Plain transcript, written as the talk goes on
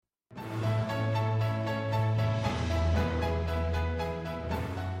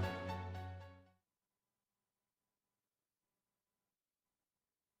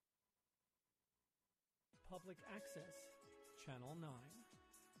Public Access, Channel 9.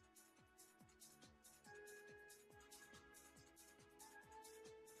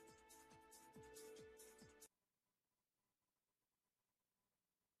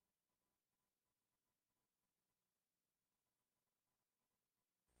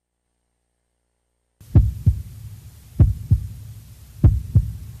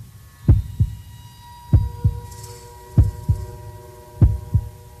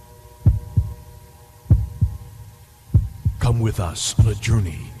 Come with us on a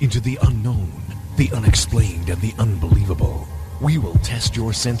journey into the unknown, the unexplained, and the unbelievable. We will test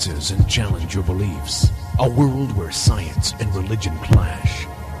your senses and challenge your beliefs. A world where science and religion clash.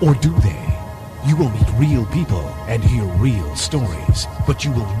 Or do they? You will meet real people and hear real stories, but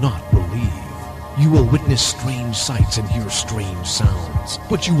you will not believe. You will witness strange sights and hear strange sounds,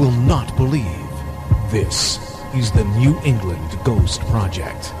 but you will not believe. This is the New England Ghost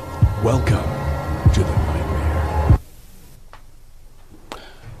Project. Welcome to the nightmare.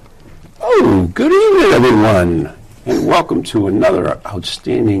 Oh, good evening, everyone, and welcome to another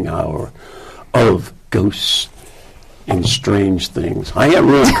outstanding hour of Ghosts and Strange Things. I am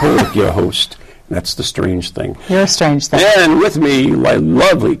Ron Kolick, your host. That's the strange thing. You're a strange thing. And with me, my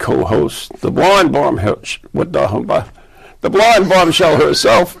lovely co-host, the blonde bombshell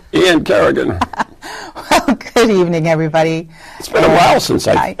herself, Ian Kerrigan. Well, good evening, everybody. It's been a while since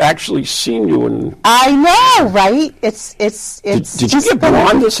I've actually seen you. And I know, right? It's. Did you get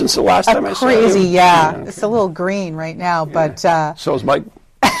blonde since the last time I saw you? Crazy, yeah. It's a little green right now, but. So is my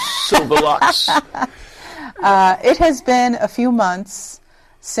silver locks. It has been a few months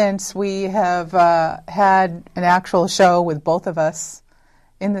since we have had an actual show with both of us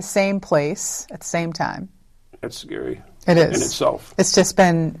in the same place at the same time. That's scary. It is. In itself. It's just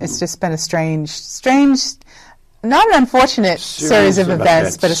been a strange, not an unfortunate series of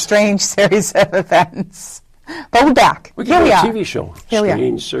events, but a strange series of events. But we're back. We can do a TV show.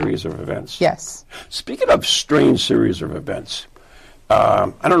 Strange series of events. Yes. Speaking of strange series of events,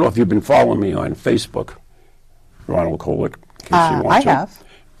 I don't know if you've been following me on Facebook, Ronald Kolick. I have.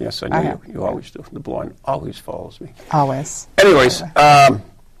 Yes, I know you always do. The blonde always follows me. Always. Anyways, I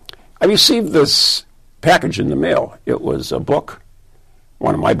received this package in the mail. It was a book,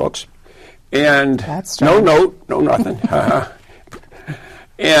 one of my books, and no note, no nothing.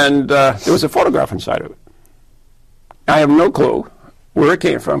 And there was a photograph inside of it. I have no clue where it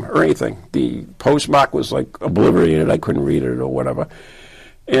came from or anything. The postmark was like obliterated. I couldn't read it or whatever.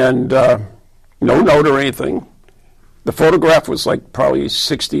 And no note or anything. The photograph was like probably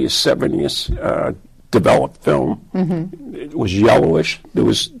 60 or 70s developed film. Mm-hmm. It was yellowish. There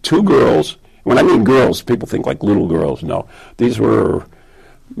was two girls. When I mean girls, people think like little girls. No, these were,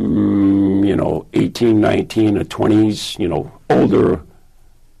 18, 19, or 20s, older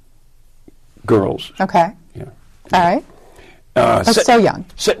girls. Okay. Yeah. All right. That's so young.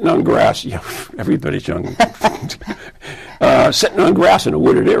 Sitting on grass. Yeah, everybody's young. Sitting on grass in a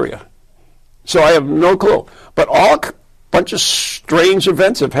wooded area. So I have no clue. But bunch of strange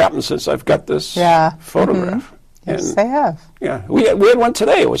events have happened since I've got this photograph. Mm-hmm. Yes, they have. Yeah, we had one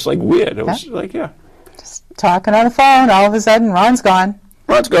today. It was like weird. It was like, just talking on the phone. All of a sudden, Ron's gone.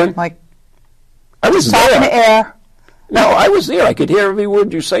 Ron's gone. Like, I was talking to air. No, I was there. I could hear every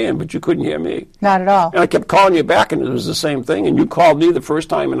word you're saying, but you couldn't hear me. Not at all. And I kept calling you back, and it was the same thing. And you called me the first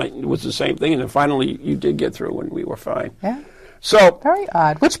time, and it was the same thing. And then finally, you did get through, and we were fine. Yeah. So very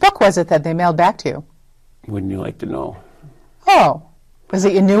odd. Which book was it that they mailed back to you? Wouldn't you like to know? Oh, was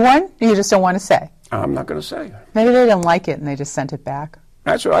it your new one? Or you just don't want to say? I'm not going to say. Maybe they didn't like it and they just sent it back.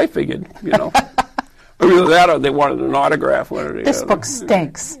 That's what I figured, Or either that or they wanted an autograph. This book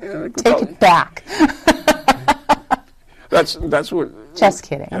stinks. Take it back. That's what... Just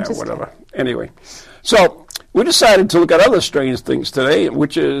kidding. I'm just whatever. Kidding. Anyway, so we decided to look at other strange things today,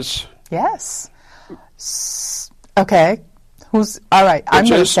 which is... Yes. Okay. All right, I'm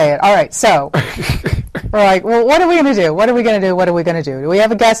going to say it. All right, so we're like, well, what are we going to do? What are we going to do? What are we going to do? Do we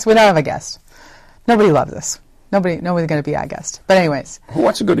have a guest? We don't have a guest. Nobody loves us. Nobody's going to be our guest. But anyways. Who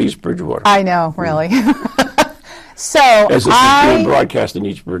wants to go to East Bridgewater? I know, really. So as this is being broadcast in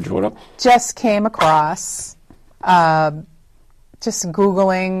East Bridgewater. Just came across, just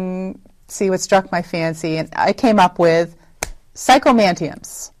Googling, see what struck my fancy, and I came up with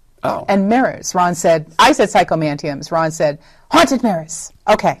psychomantiums. Oh. And mirrors. I said psychomantiums. Ron said haunted mirrors.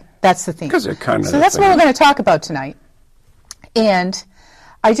 Okay, that's the theme. Because they're kind of so that's what we're going to talk about tonight. And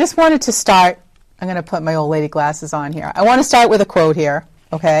I just wanted to start. I'm going to put my old lady glasses on here. I want to start with a quote here,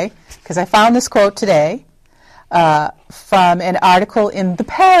 okay? Because I found this quote today from an article in the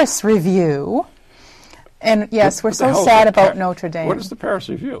Paris Review. And yes, we're so sad about Notre Dame. What is the Paris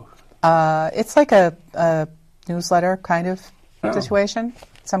Review? It's like a newsletter kind of situation,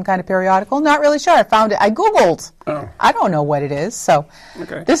 some kind of periodical. Not really sure. I found it. I Googled. I don't know what it is. So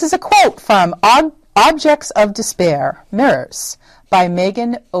This is a quote from Objects of Despair, Mirrors, by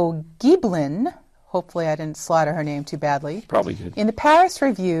Megan O'Giblin. Hopefully I didn't slaughter her name too badly. Probably did. In the Paris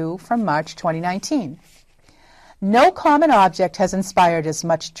Review from March 2019. No common object has inspired as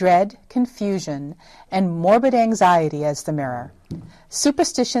much dread, confusion, and morbid anxiety as the mirror.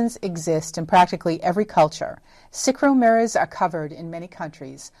 Superstitions exist in practically every culture. Sick-room mirrors are covered in many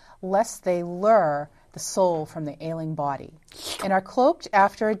countries, lest they lure the soul from the ailing body, and are cloaked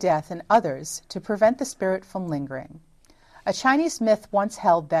after a death in others to prevent the spirit from lingering. A Chinese myth once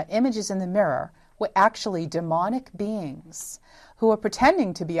held that images in the mirror were actually demonic beings who were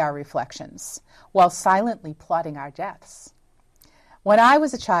pretending to be our reflections while silently plotting our deaths. When I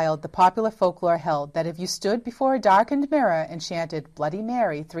was a child, the popular folklore held that if you stood before a darkened mirror and chanted Bloody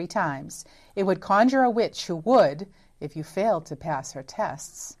Mary 3 times, it would conjure a witch who would, if you failed to pass her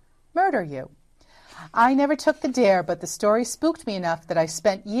tests, murder you. I never took the dare, but the story spooked me enough that I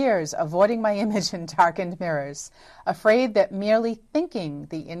spent years avoiding my image in darkened mirrors, afraid that merely thinking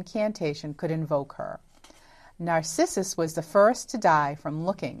the incantation could invoke her. Narcissus was the first to die from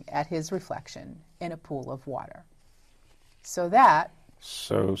looking at his reflection in a pool of water. So that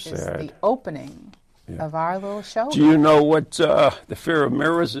is the opening of our little show. Do you know what the fear of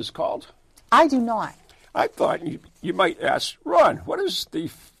mirrors is called? I do not. I thought you might ask, Ron, what is the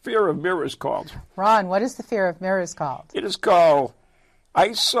fear of mirrors called? Ron, what is the fear of mirrors called? It is called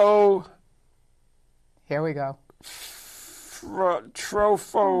Here we go.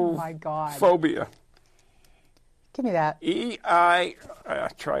 Trophobia. Oh, my God. Phobia. Give me that.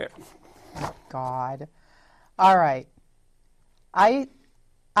 Try it. God. All right.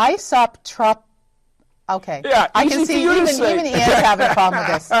 Okay. Yeah, I easy can for see you to even say. Ian's having a problem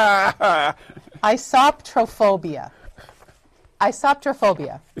with this. Isoptrophobia.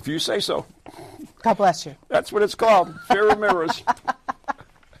 Isoptrophobia. If you say so. God bless you. That's what it's called. Fear of mirrors.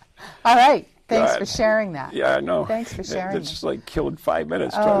 All right. Thanks God. for sharing that. Yeah, I know. Thanks for sharing. It's just like killed 5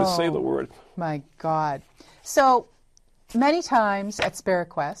 minutes trying to say the word. My God. So many times at Spirit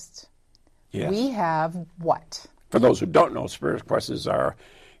Quest, we have what? For those who don't know, Spirit Quest is our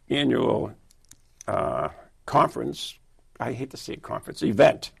annual conference. I hate to say conference.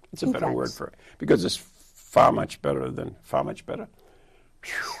 Event. It's a better word for it. Because it's far much better. It's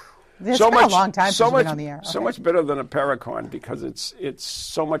been a long time since you've been on the air. So much better than a Paracon because it's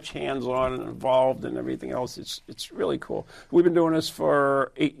so much hands-on and involved and everything else. It's really cool. We've been doing this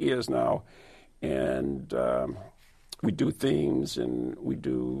for 8 years now, and we do themes and we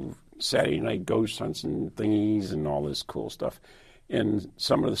do Saturday night ghost hunts and thingies and all this cool stuff. And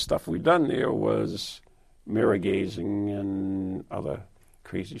some of the stuff we've done there was mirror gazing and other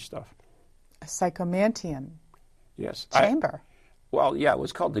crazy stuff. A psychomantium Yes. chamber. It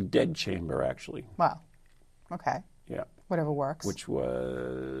was called the Dead Chamber, actually. Wow. Okay. Yeah. Whatever works. Which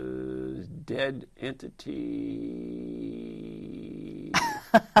was Dead Entity.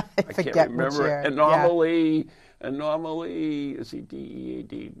 I forget can't remember. which year. Anomaly, is he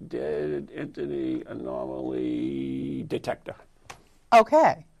DEAD? Dead Entity Anomaly Detector.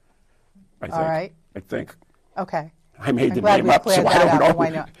 Okay. I think. All right. I think. Okay. I made I'm the glad name we up, so cleared I that don't up, know. and why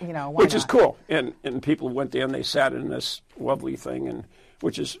not, why Which is not? cool. And people went there and they sat in this lovely thing, and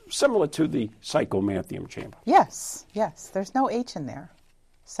which is similar to the Psychomanthium chamber. Yes. There's no H in there.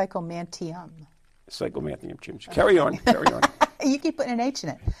 Psychomantium. Psychomanthium chamber. Carry on. You keep putting an H in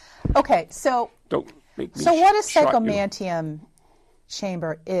it. Okay, so Don't make me So what a shot you. psychomantium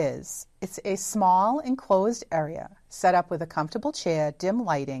chamber is, it's a small enclosed area set up with a comfortable chair, dim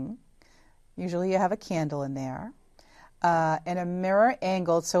lighting. Usually you have a candle in there. And a mirror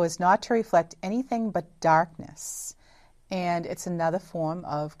angled so as not to reflect anything but darkness. And it's another form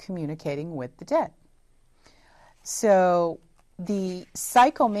of communicating with the dead. So the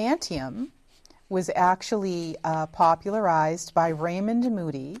psychomantium was actually popularized by Raymond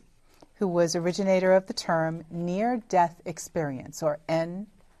Moody, who was originator of the term near-death experience, or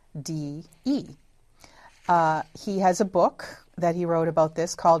NDE. He has a book that he wrote about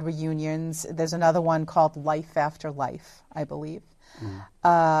this called Reunions. There's another one called Life After Life, I believe.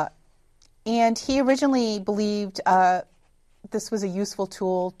 And he originally believed this was a useful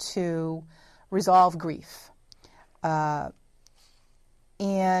tool to resolve grief. And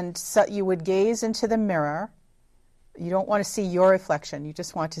so you would gaze into the mirror. You don't want to see your reflection. You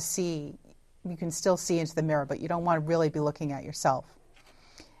just want to see, you can still see into the mirror, but you don't want to really be looking at yourself.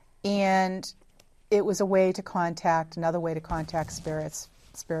 And it was another way to contact spirits,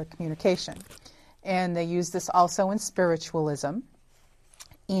 spirit communication. And they use this also in spiritualism.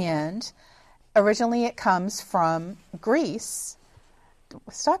 And originally it comes from Greece.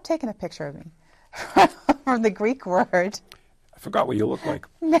 Stop taking a picture of me. From the Greek word I forgot what you look like.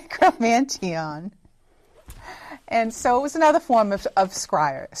 necromantion. And so it was another form of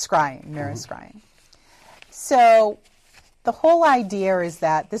scrying, mirror scrying. So the whole idea is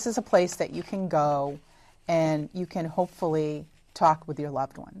that this is a place that you can go and you can hopefully talk with your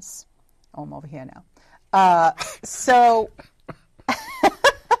loved ones. Oh, I'm over here now.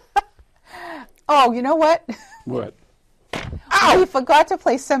 Oh, you know what? What? We forgot to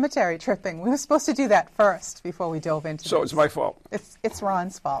play cemetery tripping. We were supposed to do that first before we dove into So this. it's my fault. It's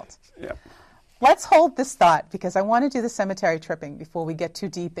Ron's fault. Yeah. Let's hold this thought because I want to do the cemetery tripping before we get too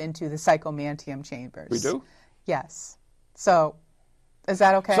deep into the psychomantium chambers. We do? Yes. So, is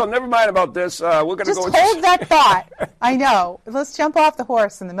that okay? So never mind about this. We're going to Just go. hold that thought. I know. Let's jump off the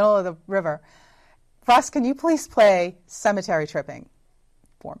horse in the middle of the river. Russ, can you please play cemetery tripping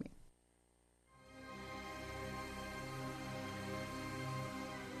for me?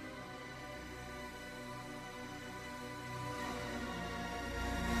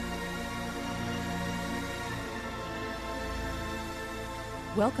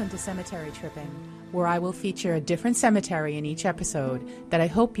 Welcome to Cemetery Tripping, where I will feature a different cemetery in each episode that I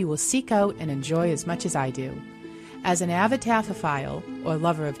hope you will seek out and enjoy as much as I do. As an avid taphophile, or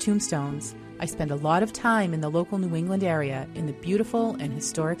lover of tombstones, I spend a lot of time in the local New England area in the beautiful and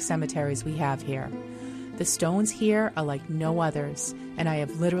historic cemeteries we have here. The stones here are like no others, and I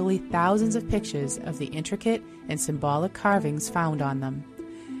have literally thousands of pictures of the intricate and symbolic carvings found on them.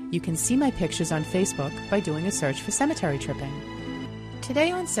 You can see my pictures on Facebook by doing a search for Cemetery Tripping.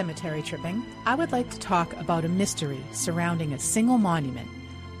 Today on Cemetery Tripping, I would like to talk about a mystery surrounding a single monument,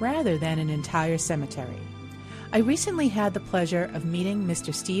 rather than an entire cemetery. I recently had the pleasure of meeting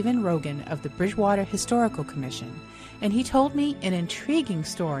Mr. Stephen Rogan of the Bridgewater Historical Commission, and he told me an intriguing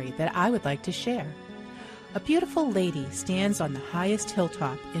story that I would like to share. A beautiful lady stands on the highest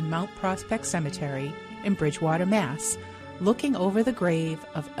hilltop in Mount Prospect Cemetery in Bridgewater, Mass., looking over the grave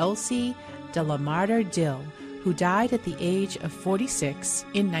of Elsie de la Martyr Dill, who died at the age of 46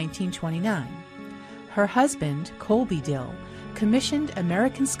 in 1929. Her husband, Colby Dill, commissioned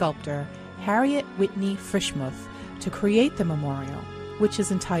American sculptor Harriet Whitney Frischmuth to create the memorial, which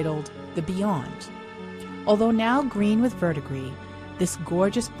is entitled The Beyond. Although now green with verdigris, this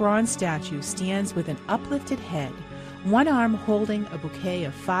gorgeous bronze statue stands with an uplifted head, one arm holding a bouquet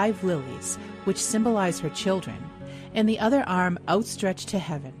of 5 lilies, which symbolize her children, and the other arm outstretched to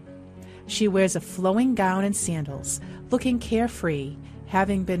heaven. She wears a flowing gown and sandals, looking carefree,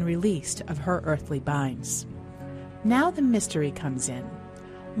 having been released of her earthly binds. Now the mystery comes in.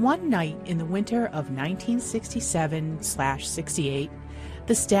 One night in the winter of 1967/68,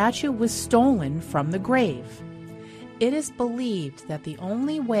 the statue was stolen from the grave. It is believed that the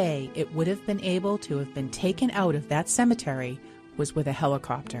only way it would have been able to have been taken out of that cemetery was with a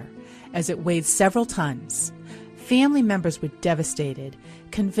helicopter, as it weighed several tons. Family members were devastated,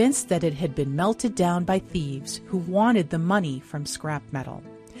 convinced that it had been melted down by thieves who wanted the money from scrap metal.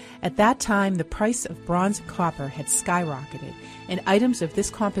 At that time, the price of bronze and copper had skyrocketed, and items of this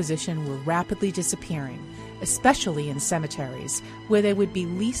composition were rapidly disappearing, especially in cemeteries, where they would be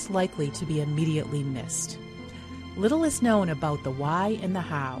least likely to be immediately missed. Little is known about the why and the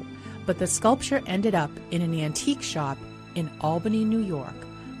how, but the sculpture ended up in an antique shop in Albany, New York,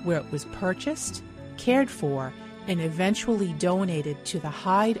 where it was purchased, cared for, and eventually donated to the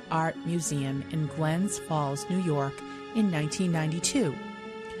Hyde Art Museum in Glens Falls, New York in 1992.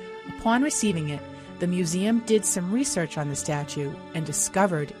 Upon receiving it, the museum did some research on the statue and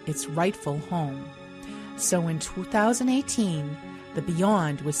discovered its rightful home. So in 2018, the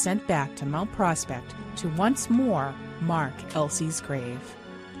Beyond was sent back to Mount Prospect to once more mark Elsie's grave.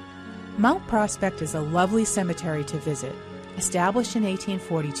 Mount Prospect is a lovely cemetery to visit, established in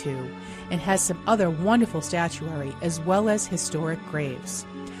 1842, and has some other wonderful statuary as well as historic graves.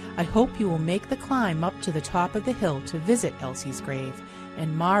 I hope you will make the climb up to the top of the hill to visit Elsie's grave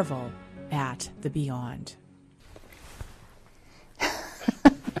and marvel at the Beyond.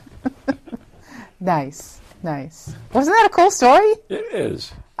 Nice. Wasn't that a cool story? It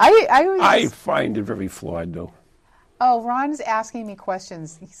is. I find it very flawed, though. Oh, Ron's asking me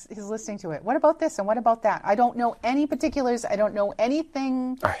questions. He's listening to it. What about this and what about that? I don't know any particulars. I don't know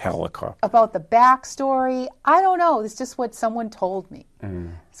anything A helicopter. about the backstory. I don't know. It's just what someone told me.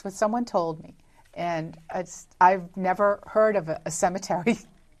 It's what someone told me. And I've never heard of a cemetery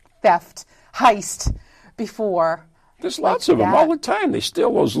theft heist before. There's lots of them all the time. They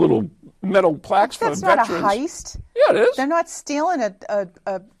steal those little metal plaques for That's not veterans. a heist. Yeah, it is. They're not stealing a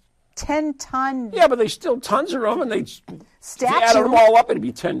 10-ton Yeah, but they still tons of them, and they statue. add them all up, it'd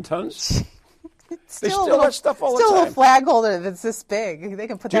be 10 tons. They Still steal that stuff all the Still a time. little flag holder that's this big. They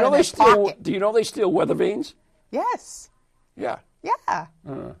can put that in their pocket. Do you know they steal weather vanes? Yes. Yeah. Yeah.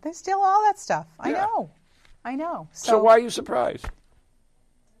 They steal all that stuff. I Yeah. know. So why are you surprised?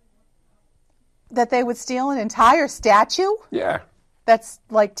 That they would steal an entire statue Yeah. that's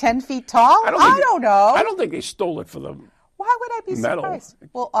like 10 feet tall? I don't know. I don't think they stole it for the Why would I be metal. surprised?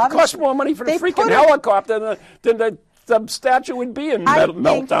 Well, It costs obviously, more money for the they freaking put it- helicopter than the statue would be in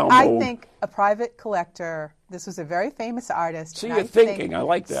meltdown I mode. think a private collector, this was a very famous artist. See, and you're I think thinking. I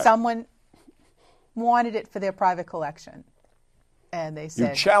like that. Someone wanted it for their private collection. And they You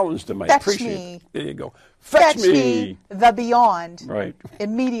said, challenged them. I "Fetch appreciate me. it. There you go. fetch me the beyond Right.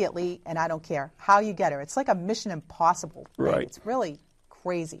 immediately, and I don't care how you get her. It's like a Mission Impossible thing. Right. It's really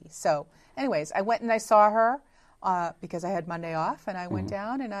crazy. So anyways, I went and I saw her because I had Monday off, and I went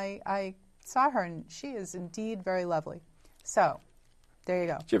down and I saw her, and she is indeed very lovely. So there you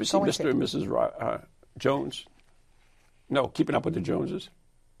go. Did you ever see Go and Mr. and Mrs. Jones? No, Keeping Up with the Joneses.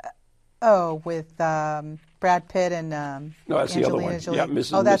 Oh, with Brad Pitt and No, that's the other Angelina one. Jolie. Yeah,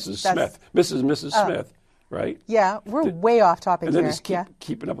 Mrs. Oh, and that's- Mrs. that's- Smith. Mrs. Smith, right? Yeah, we're way off topic And then here. it's Yeah.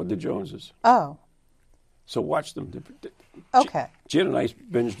 Keeping Up with the Joneses. Oh, So watch them. okay. Jen and I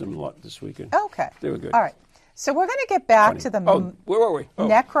binged them a lot this weekend. Okay. They were good. All right. So we're going to get back Funny. to the Oh, where were we? Oh,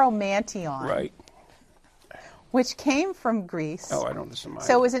 Necromantion, right. which came from Greece. Oh, I don't listen.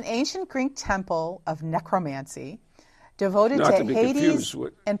 So it was an ancient Greek temple of necromancy devoted Not to to be Hades confused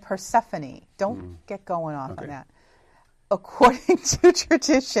with- and Persephone. Don't get going off on that. According to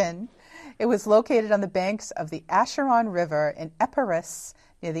tradition, it was located on the banks of the Acheron River in Epirus,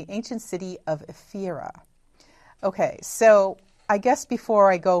 near the ancient city of Ephyra. Okay, so I guess before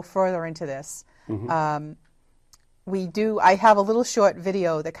I go further into this, I have a little short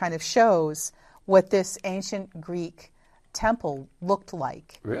video that kind of shows what this ancient Greek temple looked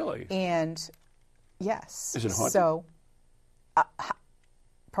like. Really? And yes. Is it haunted? So,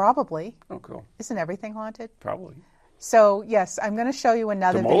 probably. Oh, cool. Isn't everything haunted? Probably. So, yes, I'm going to show you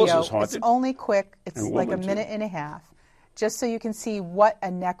another Demolus video. is haunted. It's only quick. It's And like a woman, too. minute and a half, just so you can see what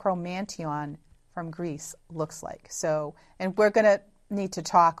a necromantion from Greece looks like. So, and we're going to need to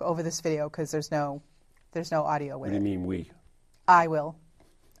talk over this video because there's no audio What with do you it. mean we? I will.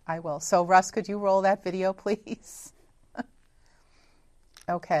 So, Russ, could you roll that video, please?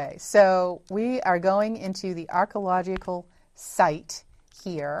 Okay, so we are going into the archaeological site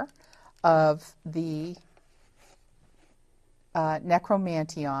here of the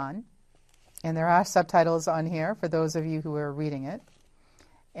Necromantion, and there are subtitles on here for those of you who are reading it,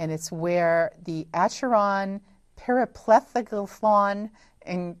 and it's where the Acheron, Periplethalon,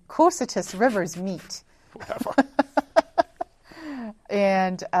 and Cocytus rivers meet.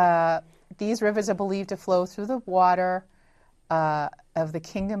 And these rivers are believed to flow through the water of the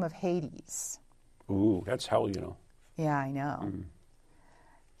kingdom of Hades. Ooh, that's hell, you know. Yeah, I know.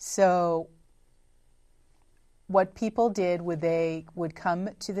 So what people did would they would come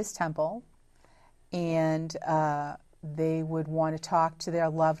to this temple and they would want to talk to their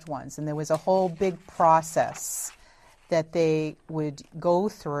loved ones. And there was a whole big process that they would go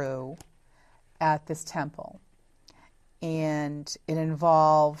through at this temple. And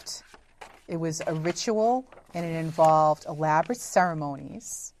it was a ritual, and it involved elaborate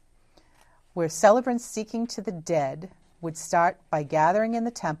ceremonies where celebrants seeking to the dead would start by gathering in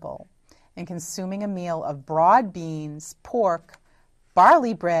the temple and consuming a meal of broad beans, pork,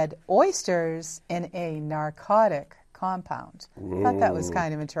 barley bread, oysters, and a narcotic compound. I thought that was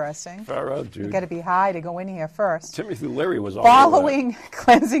kind of interesting. Far out, dude. You got to be high to go in here first. Timothy Leary was all Following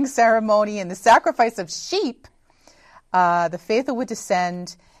cleansing ceremony and the sacrifice of sheep, the faithful would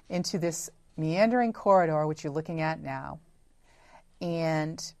descend into this meandering corridor, which you're looking at now,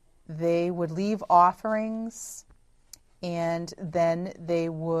 and they would leave offerings, and then they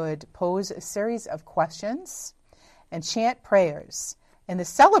would pose a series of questions and chant prayers. And the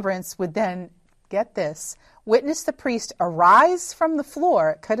celebrants would then, get this, witness the priest arise from the floor.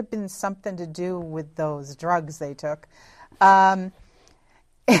 It could have been something to do with those drugs they took.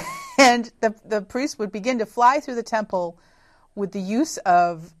 And the priest would begin to fly through the temple with the use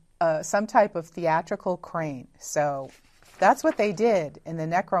of some type of theatrical crane. So that's what they did in the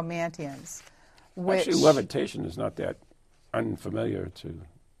Necromantians. Which, Actually, levitation is not that unfamiliar to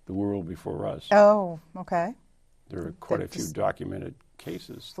the world before us. oh, okay. There are quite a few documented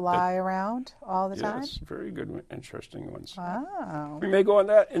cases. Fly around all the time? Yes, very good, interesting ones. Oh, We may go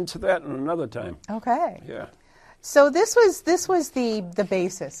into that in another time. okay. Yeah. So this was the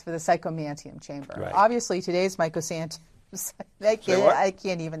basis for the Psychomantium chamber. Right. Obviously, today's I what?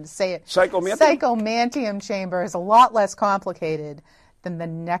 can't even say it. Psychomantium? Psychomantium chamber is a lot less complicated than the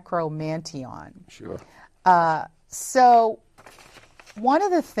necromantion. Sure. So one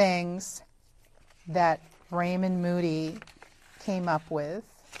of the things that Raymond Moody came up with,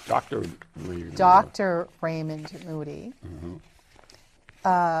 Dr. Raymond Moody,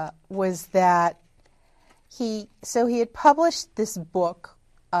 was that he had published this book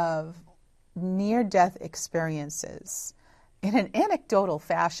of near-death experiences in an anecdotal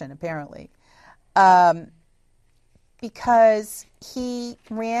fashion, apparently, because he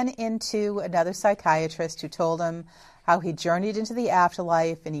ran into another psychiatrist who told him how he journeyed into the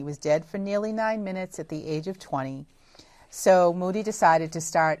afterlife and he was dead for nearly 9 minutes at the age of 20. So Moody decided to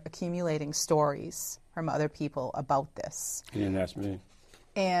start accumulating stories from other people about this. He didn't ask me.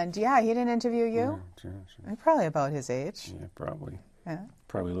 And he didn't interview you? Sure. Probably about his age. Yeah, probably. Yeah.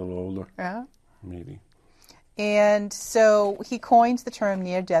 Probably a little older. Yeah. Maybe. And so he coined the term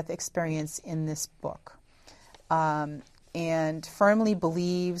near-death experience in this book, and firmly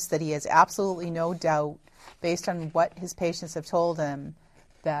believes that he has absolutely no doubt, based on what his patients have told him,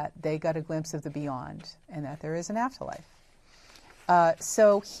 that they got a glimpse of the beyond and that there is an afterlife.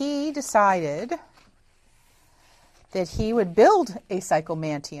 So he decided that he would build a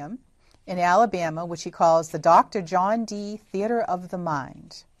psychomantium in Alabama, which he calls the Dr. John D. Theater of the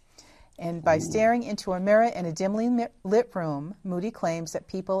Mind. And by staring into a mirror in a dimly lit room, Moody claims that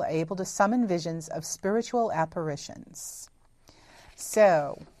people are able to summon visions of spiritual apparitions.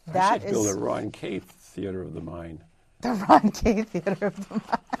 So I should build a Ron K. Theater of the Mind. The Ron K. Theater of the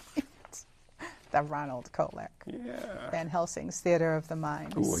Mind. The Ronald Kolek. Yeah. Van Helsing's Theater of the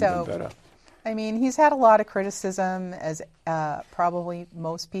Mind. Ooh, So, even better. I mean, he's had a lot of criticism, as probably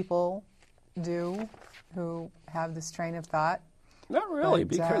most people do who have this train of thought. Not really,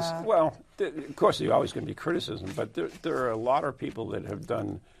 But, because, of course, there's always going to be criticism, but there are a lot of people that have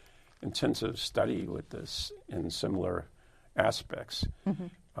done intensive study with this in similar aspects.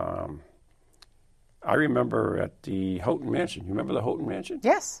 I remember at the Houghton Mansion. You remember the Houghton Mansion?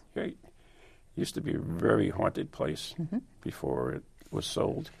 Yes. Yeah, it used to be a very haunted place before it was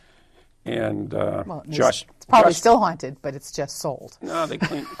sold. And Well, Josh... it's probably Josh- still haunted, but it's just sold. No, they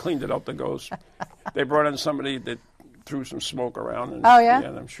cleaned it out the ghost. They brought in somebody that threw some smoke around. And, Oh, yeah?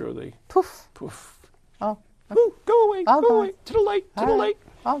 And I'm sure they... Poof. Poof. Oh. Ooh, go away, All go gone. away. To the light, to the All light,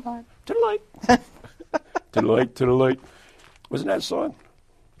 right. All gone. to the light. To the light, to the light. Wasn't that a song?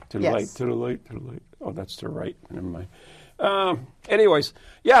 To the Yes. light, to the light, to the light. Oh, that's to the right. Never mind. Anyways,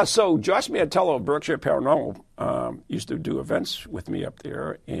 so Josh Mantello of Berkshire Paranormal used to do events with me up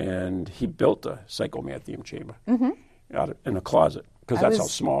there, and he built a psychomantium chamber out in a closet, because that's how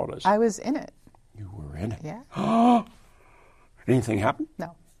small it is. I was in it. You were in it? Yeah. Anything happen?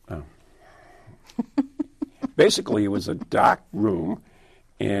 No. Basically, it was a dark room,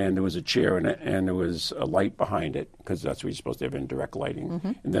 and there was a chair in it, and there was a light behind it, because that's what you're supposed to have, indirect lighting,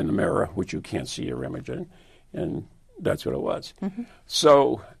 and then the mirror, which you can't see your image in, and that's what it was.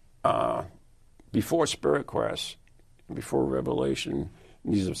 So before Spirit Quest, before Revelation,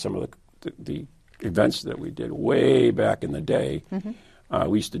 these are some of the events that we did way back in the day.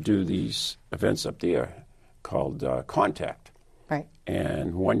 We used to do these events up there called Contact. Right.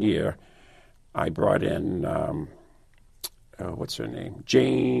 And one year, I brought in, what's her name?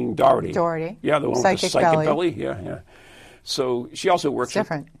 Jane Doherty. Doherty. Yeah, the one with the Psychic psychic Belly. belly. Yeah. So she also works. It's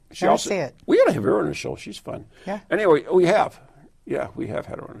different. She Never also, see it. We got to have her on the show. She's fun. Yeah. Anyway, we have. Yeah, we have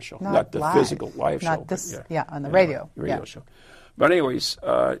had her on the show. Not the live. physical live Not show. this, but on the radio. Radio Yeah. show. But anyways,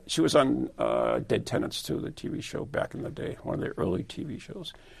 she was on Dead Tenants too, the TV show back in the day, one of the early TV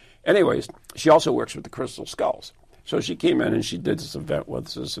shows. Anyways, she also works with the Crystal Skulls. So she came in and she did this event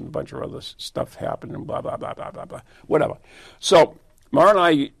with us, and a bunch of other stuff happened, and blah, blah, blah, blah, blah, blah, whatever. So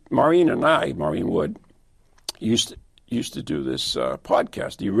Maureen Wood, used to do this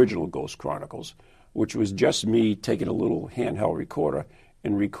podcast, the original Ghost Chronicles, which was just me taking a little handheld recorder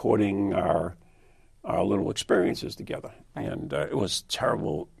and recording our little experiences together. And it was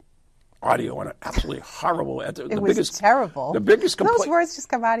terrible audio and absolutely horrible. It was terrible. The biggest Those complaint. words just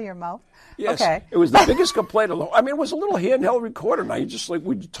come out of your mouth. Yes, Okay. it was the biggest complaint. I mean, it was a little handheld recorder. Now you just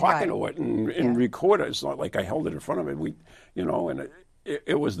we'd talking Right. to it and record it. It's not like I held it in front of it. And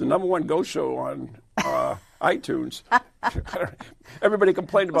it was the #1 ghost show on iTunes. Everybody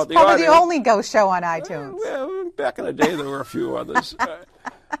complained about the Probably audio. the only ghost show on iTunes. Well, back in the day, there were a few others.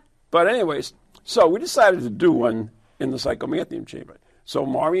 But anyways, so we decided to do one in the psychomantium chamber. So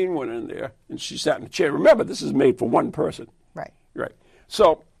Maureen went in there, and she sat in the chair. Remember, this is made for one person. Right. Right.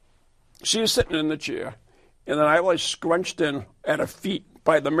 So she was sitting in the chair, and then I was scrunched in at her feet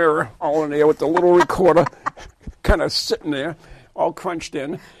by the mirror, all in there with the little recorder. kind of sitting there, all crunched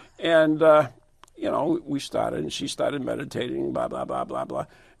in, and we started, and she started meditating, blah blah blah blah blah.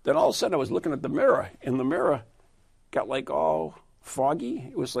 Then all of a sudden, I was looking at the mirror, and the mirror got like all foggy.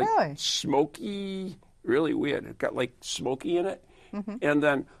 It was like Really? smoky, really weird. It got like smoky in it, and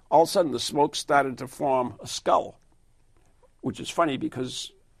then all of a sudden, the smoke started to form a skull, which is funny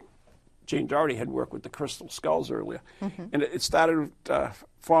because Jane Doherty had worked with the crystal skulls earlier, and it started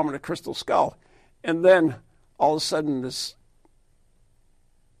forming a crystal skull, and then all of a sudden, this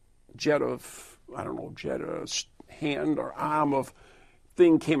jet of hand or arm of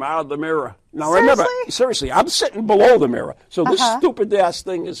thing came out of the mirror. Now remember, seriously, I'm sitting below the mirror, so this stupid ass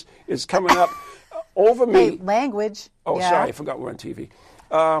thing is coming up over me. Hey, language. Oh, yeah. sorry, I forgot we're on TV.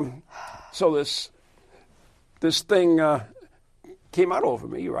 So this thing came out over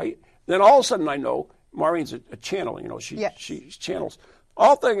me, right? Then all of a sudden, I know Maureen's a channeling. She channels.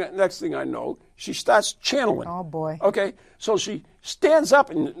 Next thing I know, she starts channeling. Oh, boy. Okay, so she stands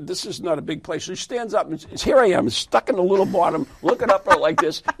up, and this is not a big place. She stands up, and here I am, stuck in the little bottom, looking up at her like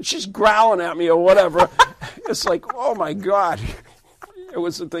this. And she's growling at me or whatever. It's like, oh my God. It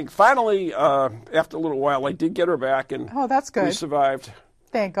was the thing. Finally, after a little while, I did get her back, and that's good. We survived.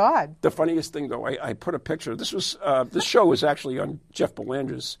 Thank God. The funniest thing, though, I put a picture. This show was actually on Jeff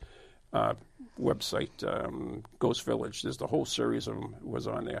Belanger's website, Ghost Village. There's the whole series of them was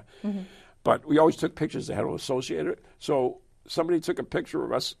on there. But we always took pictures that had to associate it. So somebody took a picture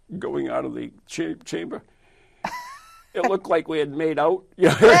of us going out of the chamber. It looked like we had made out.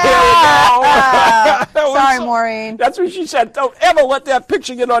 Sorry, Maureen. That's what she said. Don't ever let that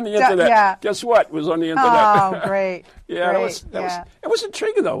picture get on the internet. Yeah. Guess what? It was on the internet. Oh, great. Yeah, great. It was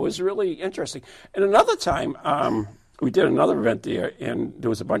intriguing, though. It was really interesting. And another time, we did another event there, and there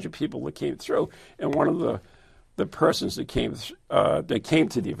was a bunch of people that came through, and one of the persons that came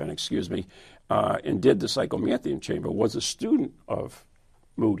to the event, and did the Psychomanthium Chamber was a student of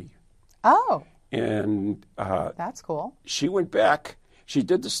Moody. Oh. And that's cool. She went back. She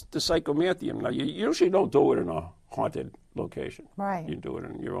did the Psychomanthium. Now, you usually don't do it in a haunted location. Right. You do it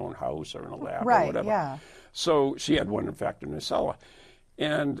in your own house or in a lab or right, whatever. Yeah. So she had one, in fact, in her cellar.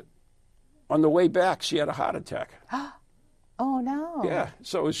 And on the way back, she had a heart attack. Oh, no. Yeah.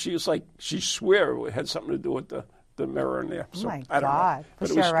 So she was like, she swore it had something to do with the mirror in there. So, oh, my I don't God. know.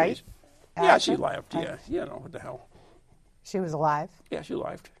 Was she all right? Yeah, she lived. Yeah. What the hell. She was alive? Yeah, she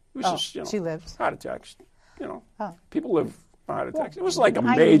lived. It was just, she lived. Heart attacks. Oh. People live heart attacks. It was like a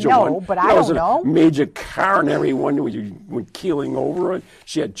major one. But I don't know. It was a major coronary one where you went keeling over. And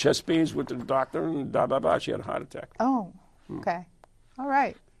she had chest pains with the doctor, and blah, blah, blah. She had a heart attack. Oh, okay. All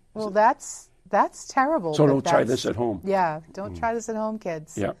right. Well, that's terrible. So don't try this at home. Yeah, don't try this at home,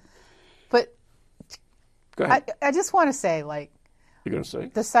 kids. Yeah. But go ahead. I just want to say, like, you're going to say?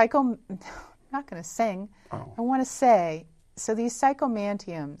 I'm not going to sing. Oh. I want to say, so these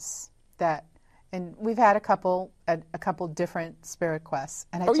psychomantiums and we've had a couple different spirit quests,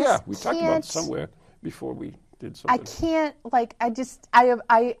 and we talked about somewhere before we did something. I can't, like, I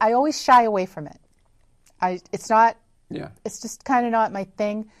always shy away from it. It's not. Yeah. It's just kind of not my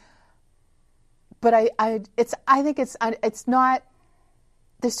thing. But I think it's not.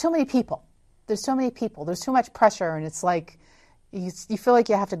 There's too many people. There's too much pressure, and it's like you feel like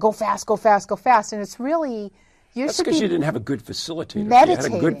you have to go fast, and it's really. That's because you didn't have a good facilitator.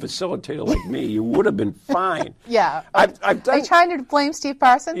 Meditating. If you had a good facilitator like me, you would have been fine. Yeah. I've done, are you trying to blame Steve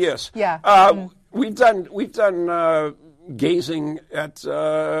Parsons? Yes. Yeah. We've done gazing at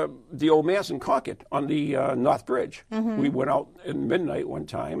the old Mass in Concord on the North Bridge. We went out at midnight one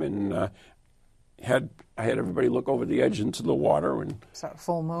time and I had everybody look over the edge into the water. And so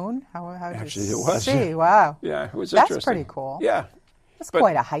full moon? How actually it was. See? Yeah. Wow. Yeah, it was interesting. That's pretty cool. Yeah. That's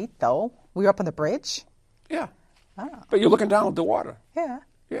quite a height, though. We were up on the bridge. Yeah. Oh. But you're looking down at the water. Yeah.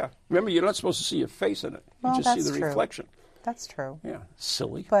 Yeah. Remember, you're not supposed to see your face in it. Well, you just see that's the true. reflection. That's true. Yeah.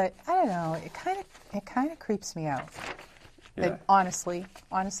 Silly. But I don't know. It kind of creeps me out. Yeah. Honestly.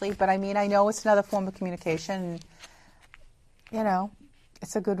 But I mean, I know it's another form of communication. And,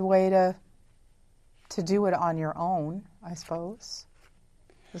 it's a good way to do it on your own, I suppose.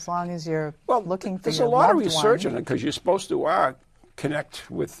 As long as you're looking for your loved one. There's a lot of research in it because you're supposed to connect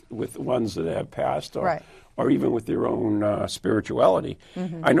with ones that have passed or even with your own spirituality.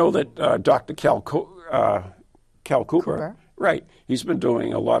 I know that Dr. Cal Cooper, right, he's been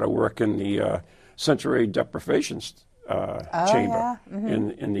doing a lot of work in the sensory deprivation chamber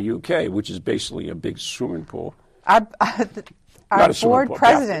in the UK, which is basically a big swimming pool. Our board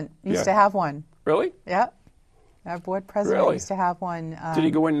president used to have one. Really? Yeah. Our board president Really? used to have one Did he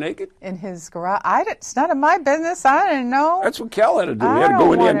go in naked? in his garage. It's none of my business. I didn't know. That's what Cal had to do. I He had to go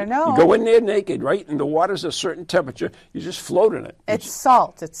don't in wanna there. know. You go in there naked, right? And the water's a certain temperature. You just float in it. It's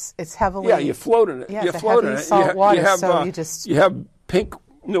salt. It's heavily. Yeah, you float in it. Yeah, you it's a float in heavy it. salt water, have, so you just- you have pink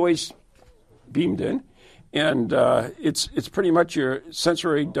noise beamed in, and it's pretty much your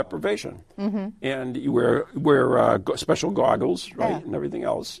sensory deprivation. Mm-hmm. And you wear special goggles, right, Yeah. and everything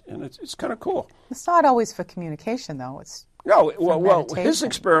else, and it's kind of cool. It's not always for communication, though. It's No, well, his meditation.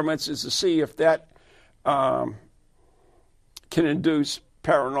 experiments is to see if that can induce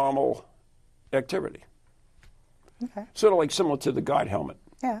paranormal activity. okay. Sort of like similar to the God helmet,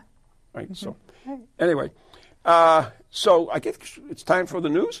 Yeah. right? So, Right. anyway, so I guess it's time for the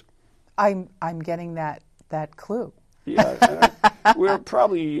news. I'm getting that clue. Yeah, we're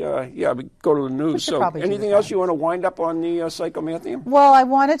probably we go to the news. should So, probably do anything that. else you want to wind up on the psychomanthium? Well, I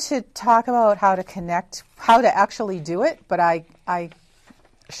wanted to talk about how to actually do it, but I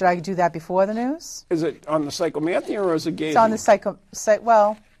should I do that before the news? Is it on the psychomanthium or is it gazing? It's on the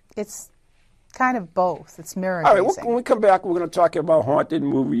well, it's kind of both. It's mirror All right, gazing. when we come back, we're going to talk about haunted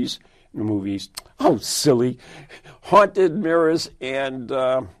movies. Oh, silly. Haunted mirrors, and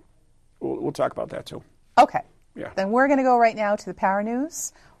we'll talk about that too. Okay. Yeah. Then we're going to go right now to the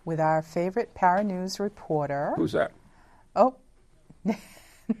Paranews with our favorite Paranews reporter. Who's that? Oh,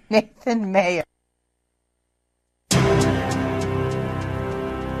 Nathan Mayer.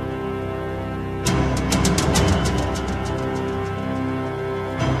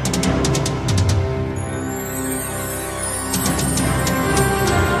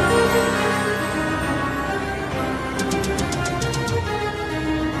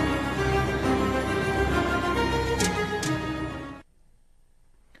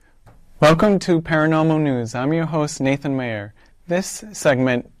 Welcome to Paranormal News. I'm your host, Nathan Mayer. This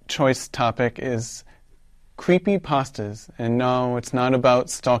segment choice topic is creepypastas, and no, it's not about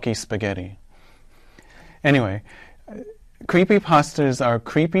stalky spaghetti. Anyway, creepypastas are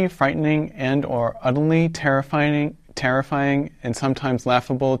creepy, frightening, and or utterly terrifying, and sometimes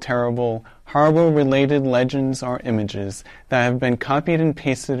laughable, terrible, horrible-related legends or images that have been copied and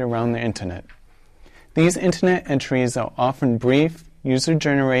pasted around the internet. These internet entries are often brief,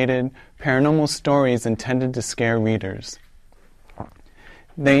 user-generated paranormal stories intended to scare readers.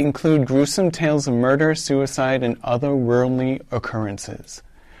 They include gruesome tales of murder, suicide, and other worldly occurrences.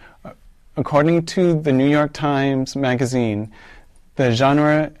 According to the New York Times Magazine, the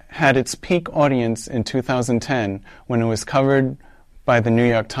genre had its peak audience in 2010 when it was covered by the New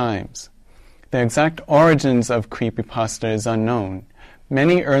York Times. The exact origins of creepypasta is unknown.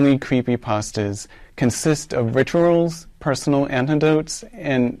 Many early creepypastas consist of rituals, personal anecdotes,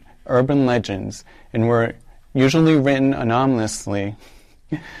 and urban legends, and were usually written anonymously,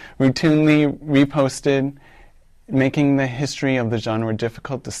 routinely reposted, making the history of the genre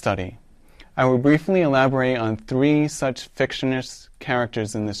difficult to study. I will briefly elaborate on 3 such fictitious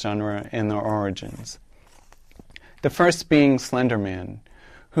characters in this genre and their origins. The first being Slender Man,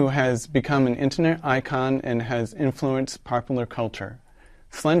 who has become an internet icon and has influenced popular culture.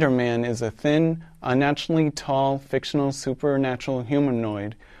 Slender Man is a thin, unnaturally tall, fictional supernatural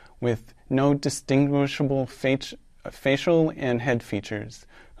humanoid with no distinguishable facial and head features,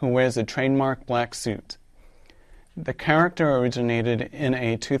 who wears a trademark black suit. The character originated in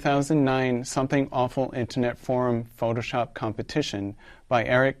a 2009 Something Awful Internet Forum Photoshop competition by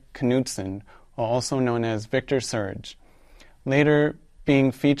Eric Knudsen, also known as Victor Surge, later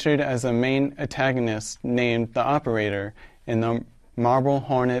being featured as a main antagonist named the Operator in the Marble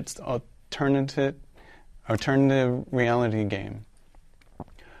Hornets alternative reality game.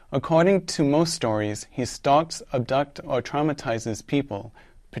 According to most stories, he stalks, abducts, or traumatizes people,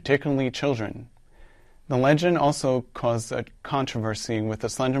 particularly children. The legend also caused a controversy with the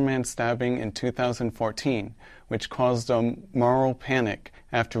Slenderman stabbing in 2014, which caused a moral panic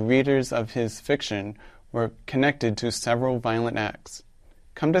after readers of his fiction were connected to several violent acts.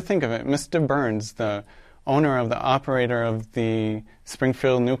 Come to think of it, Mr. Burns, the owner of the operator of the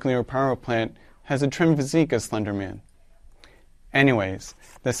Springfield nuclear power plant, has a trim physique as Slenderman. Anyways,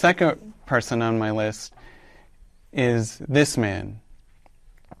 the second person on my list is this man.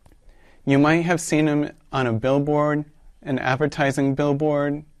 You might have seen him on a billboard, an advertising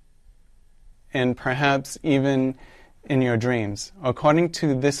billboard, and perhaps even in your dreams. According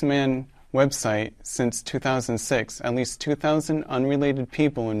to this man website, since 2006, at least 2,000 unrelated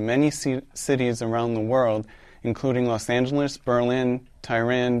people in many cities around the world, including Los Angeles, Berlin,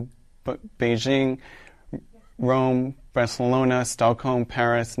 Tehran, Beijing, Rome, Barcelona, Stockholm,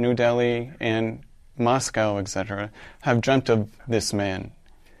 Paris, New Delhi, and Moscow, etc., have dreamt of this man.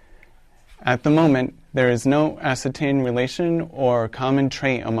 At the moment, there is no ascertained relation or common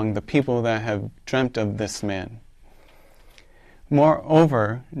trait among the people that have dreamt of this man.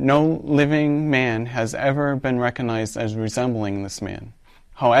 Moreover, no living man has ever been recognized as resembling this man.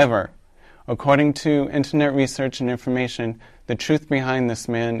 However, according to Internet research and information, the truth behind this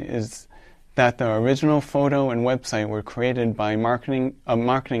man is that the original photo and website were created by a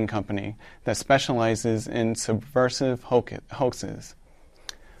marketing company that specializes in subversive hoaxes.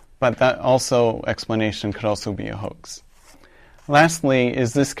 But that explanation could also be a hoax. Lastly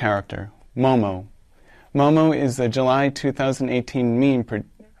is this character, Momo. Momo is a July 2018 meme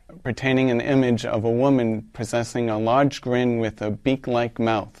pertaining an image of a woman possessing a large grin with a beak-like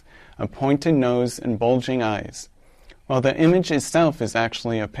mouth, a pointed nose, and bulging eyes. While the image itself is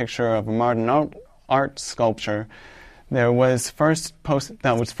actually a picture of a modern art sculpture that was first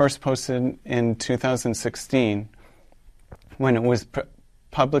posted in 2016 when it was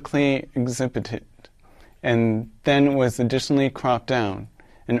publicly exhibited, and then was additionally cropped down.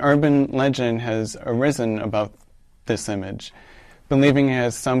 An urban legend has arisen about this image, believing it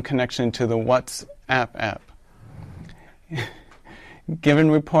has some connection to the WhatsApp app. Given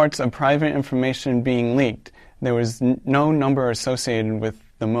reports of private information being leaked, there was no number associated with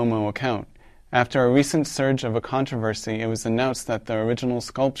the Momo account. After a recent surge of a controversy, it was announced that the original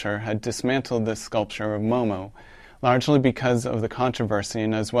sculpture had dismantled the sculpture of Momo, largely because of the controversy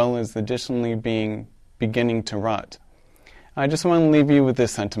and as well as additionally beginning to rot. I just want to leave you with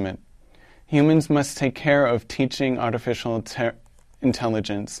this sentiment. Humans must take care of teaching artificial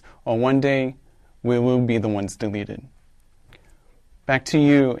intelligence, or one day we will be the ones deleted. Back to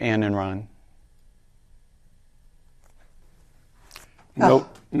you, Anne and Ron.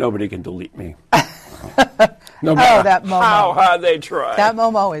 Nope, nobody can delete me. No Oh, that Momo. How hard they try. That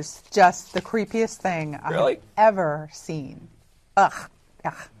Momo is just the creepiest thing Really? I've ever seen. Ugh.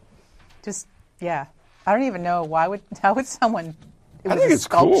 Just, yeah. I don't even know how would someone, I think it's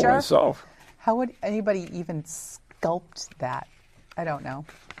cool myself. How would anybody even sculpt that? I don't know.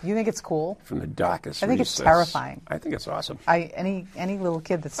 You think it's cool? From the darkest I think it's recess. terrifying. I think it's awesome. Any little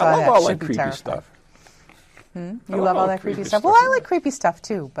kid that saw I love that all should that be creepy terrified. stuff. You love all that creepy stuff? Well, I like creepy stuff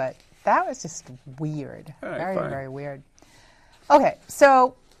too, but that was just weird. All right, Very, fine. very weird. Okay,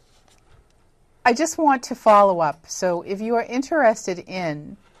 so I just want to follow up. So if you are interested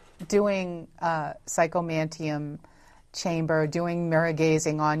in doing psychomantium chamber, doing mirror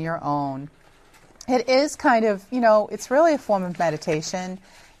gazing on your own, it is kind of, it's really a form of meditation.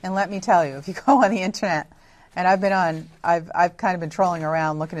 And let me tell you, if you go on the internet, and I've kind of been trolling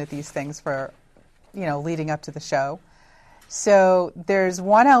around looking at these things for, leading up to the show. So there's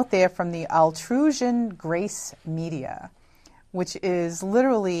one out there from the Altrusion Grace Media, which is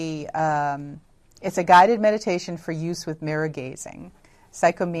literally, it's a guided meditation for use with mirror gazing,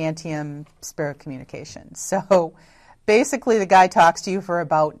 psychomantium spirit communication. So basically the guy talks to you for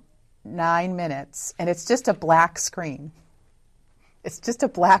about 9 minutes, and it's just a black screen. It's just a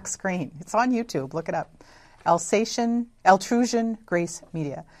black screen. It's on YouTube. Look it up. Altrusion Grace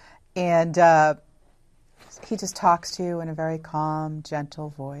Media. And he just talks to you in a very calm, gentle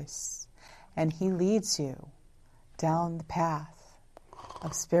voice. And he leads you down the path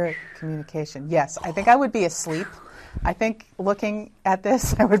of spirit communication. Yes, I think I would be asleep. I think looking at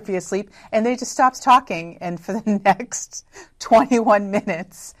this, I would be asleep. And then he just stops talking, and for the next 21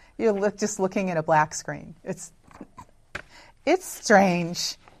 minutes, you're just looking at a black screen. It's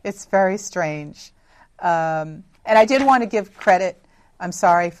strange. It's very strange. And I did want to give credit, I'm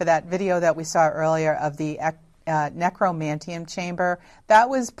sorry, for that video that we saw earlier of the necromantium chamber. That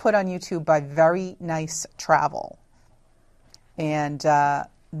was put on YouTube by Very Nice Travel. And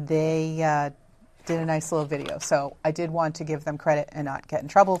they did a nice little video. So I did want to give them credit and not get in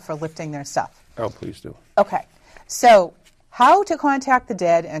trouble for lifting their stuff. Oh, please do. Okay. So how to contact the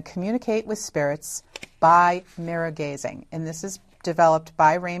dead and communicate with spirits by mirror gazing. And this is developed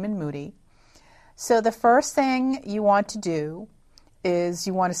by Raymond Moody. So the first thing you want to do is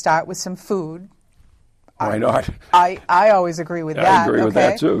you want to start with some food. Why not? I always agree with that. I agree with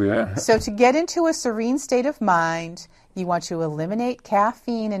that too, yeah. So to get into a serene state of mind, you want to eliminate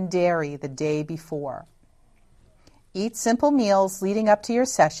caffeine and dairy the day before. Eat simple meals leading up to your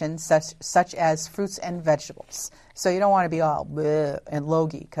session, such as fruits and vegetables. So you don't want to be all bleh and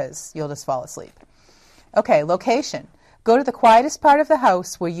logy because you'll just fall asleep. Okay, location. Go to the quietest part of the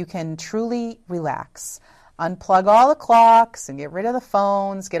house where you can truly relax. Unplug all the clocks and get rid of the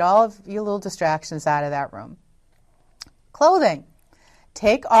phones. Get all of your little distractions out of that room. Clothing.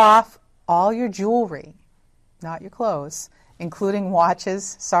 Take off all your jewelry, not your clothes, including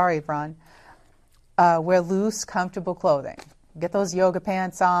watches. Sorry, Ron. Wear loose, comfortable clothing. Get those yoga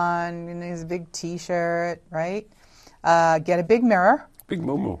pants on, and his big T-shirt, right? Get a big mirror. Big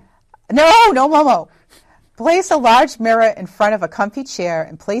moo-moo. No Momo. Place a large mirror in front of a comfy chair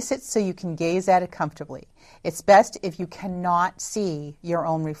and place it so you can gaze at it comfortably. It's best if you cannot see your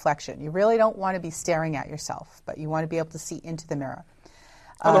own reflection. You really don't want to be staring at yourself, but you want to be able to see into the mirror.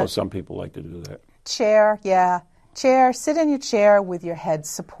 I know some people like to do that. Chair, yeah. Chair, sit in your chair with your head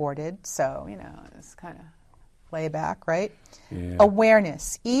supported. So, it's kind of lay back, right? Yeah.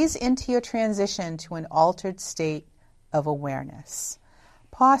 Awareness. Ease into your transition to an altered state of awareness.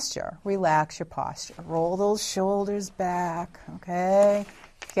 Posture. Relax your posture. Roll those shoulders back, okay?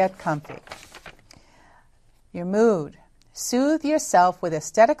 Get comfy. Your mood. Soothe yourself with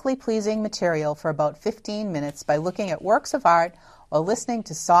aesthetically pleasing material for about 15 minutes by looking at works of art or listening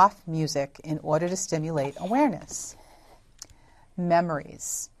to soft music in order to stimulate awareness.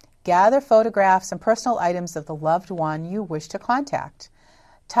 Memories. Gather photographs and personal items of the loved one you wish to contact.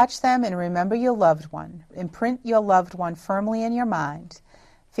 Touch them and remember your loved one. Imprint your loved one firmly in your mind.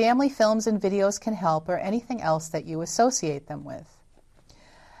 Family films and videos can help, or anything else that you associate them with.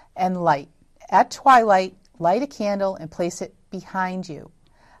 And light. At twilight, light a candle and place it behind you.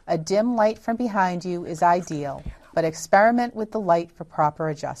 A dim light from behind you is ideal, but experiment with the light for proper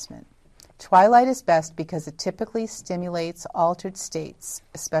adjustment. Twilight is best because it typically stimulates altered states,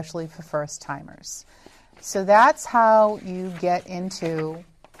 especially for first-timers. So that's how you get into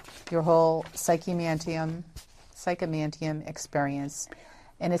your whole psychomantium experience.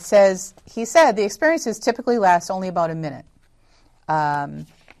 And it says, he said, the experiences typically last only about a minute.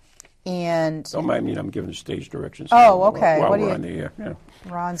 And Don't mind me, I'm giving stage directions. Oh, okay. While What do we're you- on the air. Yeah.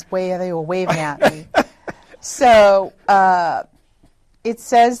 Ron's they were waving at me. So it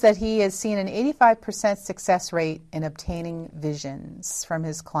says that he has seen an 85% success rate in obtaining visions from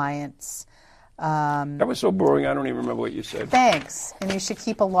his clients. That was so boring, I don't even remember what you said. Thanks, and you should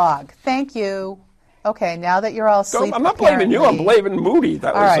keep a log. Thank you. Okay, now that you're all asleep, I'm not blaming you, I'm apparently- blaming Moody.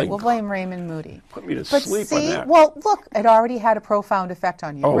 That All was right, like, we'll blame Raymond Moody. put me to But sleep see, on that. well, look, it already had a profound effect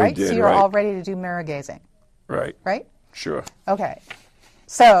on you, Oh, it right? did, So you're right. all ready to do mirror gazing, Right, right? sure. Okay.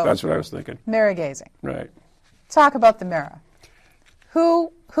 So, That's what I was thinking. mirror gazing. Right. Talk about the mirror.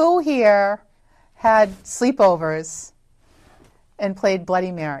 Who here had sleepovers and played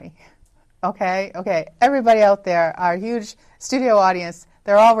Bloody Mary? Okay. Everybody out there, our huge studio audience,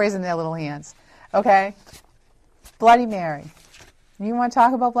 they're all raising their little hands. Okay. Bloody Mary. You want to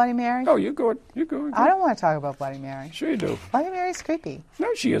talk about Bloody Mary? Oh, you go. I don't want to talk about Bloody Mary. Sure you do. Bloody Mary's creepy.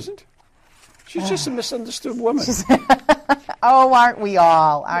 No, she isn't. She's just a misunderstood woman. Oh, aren't we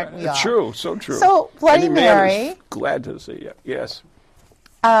all? Aren't we all? True, so true. So, Bloody Any man Mary- is glad to see you. Yes.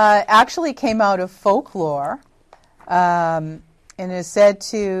 Actually came out of folklore and is said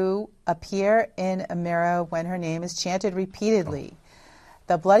to appear in a mirror when her name is chanted repeatedly.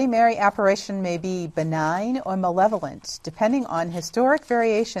 The Bloody Mary apparition may be benign or malevolent, depending on historic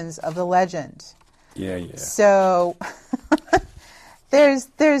variations of the legend. Yeah. So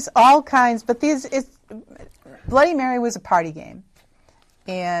there's all kinds, but Bloody Mary was a party game.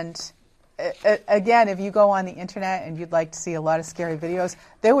 And again, if you go on the internet and you'd like to see a lot of scary videos,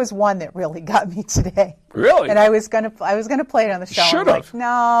 there was one that really got me today. Really? And I was gonna play it on the show. Should I'm have. like,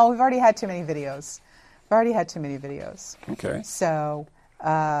 no, we've already had too many videos. Okay. So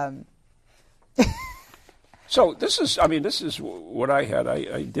So this is what I had.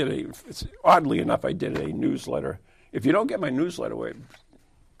 I did oddly enough, I did a newsletter. If you don't get my newsletter,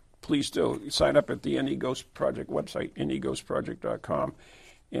 please do. Sign up at the Indie Ghost Project website, indieghostproject.com,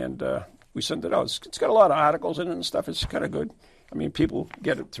 and we send it out. It's got a lot of articles in it and stuff. It's kind of good. I mean, people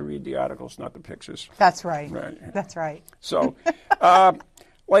get it to read the articles, not the pictures. that's right. Right. That's right. So,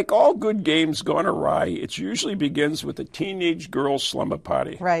 like all good games gone awry, it usually begins with a teenage girl's slumber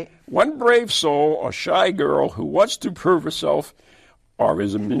party. Right. One brave soul or shy girl who wants to prove herself or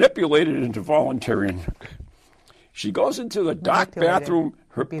is manipulated into volunteering. She goes into the dark Manipulated bathroom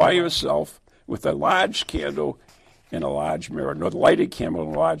would be the by word. herself with a large candle and a large mirror, no, lighted candle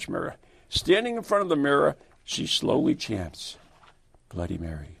and a large mirror. Standing in front of the mirror, she slowly chants, Bloody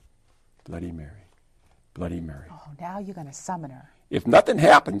Mary, Bloody Mary, Bloody Mary. Oh, now you're going to summon her. If nothing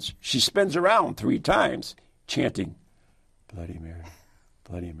happens, she spins around 3 times, chanting, Bloody Mary,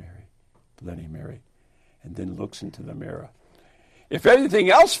 Bloody Mary, Bloody Mary, and then looks into the mirror. If anything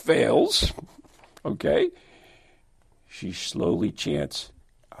else fails, okay, she slowly chants,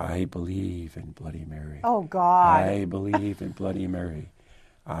 I believe in Bloody Mary. Oh, God. I believe in Bloody Mary.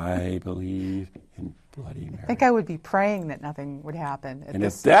 I believe in Bloody Mary. I think I would be praying that nothing would happen at And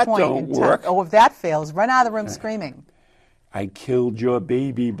this if that point don't in time. work- Oh, if that fails, run out of the room screaming. I killed your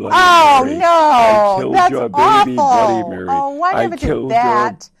baby, Bloody Oh, Mary. no. I killed That's your awful. baby, Bloody Mary. Oh, why I never did killed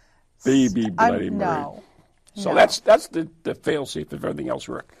that? your baby, Bloody Mary. No. So No. that's the fail-safe if everything else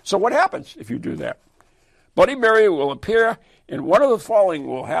works. So what happens if you do that? Bloody Mary will appear, and one of the following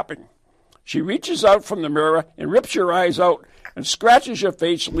will happen. She reaches out from the mirror and rips your eyes out and scratches your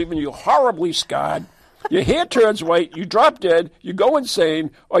face, leaving you horribly scarred. Your hair turns white, you drop dead, you go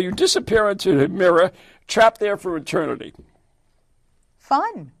insane, or you disappear into the mirror, trapped there for eternity.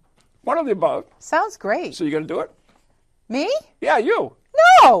 Fun. One of the above. Sounds great. So you going to do it? Me? Yeah, you.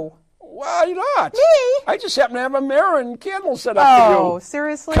 No. Why not? Me? I just happen to have a mirror and candle set up for Oh, you.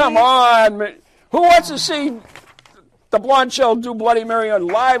 seriously? Come on. Who wants to see the Blonde Shell do Bloody Mary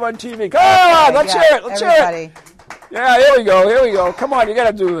live on TV? Come on, let's Yeah, hear it. Let's hear everybody. it. Yeah, here we go. Here we go. Come on, you got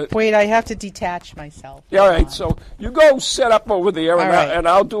to do it. Wait, I have to detach myself. Yeah, all right, so you go set up over there, and, All right.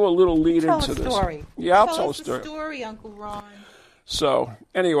 I'll do a little lead Tell into a this. story. Yeah, I'll tell a us the story. story, Uncle Ron. So,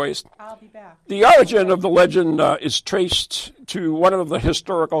 anyways, I'll be back. the origin of the legend is traced to one of the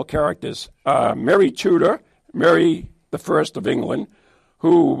historical characters, Mary Tudor, Mary the First of England,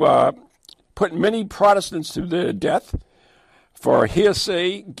 who put many Protestants to their death for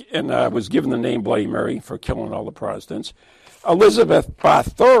hearsay and was given the name Bloody Mary for killing all the Protestants. Elizabeth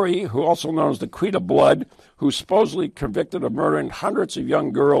Bathory, who also known as the Queen of Blood, who supposedly convicted of murdering hundreds of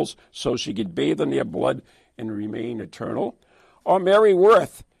young girls so she could bathe in their blood and remain eternal. Or Mary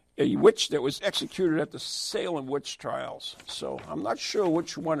Worth, a witch that was executed at the Salem witch trials. So I'm not sure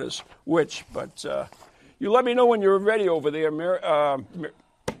which one is which, but you let me know when you're ready over there, Mary. Okay.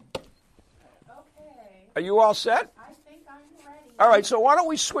 Are you all set? I think I'm ready. All right, so why don't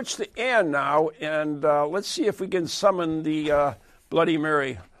we switch to Ann now, and let's see if we can summon the Bloody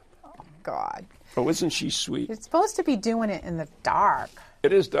Mary. God. Oh, isn't she sweet? You're supposed to be doing it in the dark.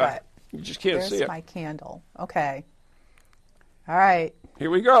 It is dark. You just can't There's see it. my candle. Okay. All right. Here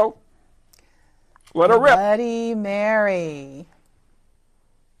we go. Let her rip. Bloody Mary.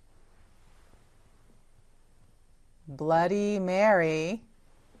 Bloody Mary.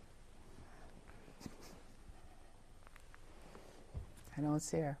 I don't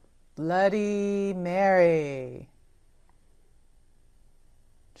see her. Bloody Mary.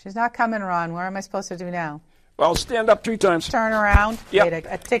 She's not coming, Ron. What am I supposed to do now? Well, stand up 3 times. Turn around? Yep. Wait,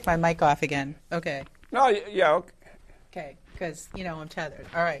 I take my mic off again. Okay. No, yeah, okay. Okay, because, I'm tethered.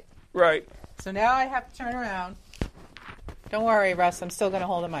 All right. Right. So now I have to turn around. Don't worry, Russ. I'm still going to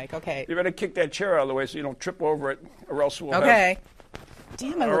hold the mic. Okay. You better kick that chair out of the way so you don't trip over it, or else we'll have... Okay.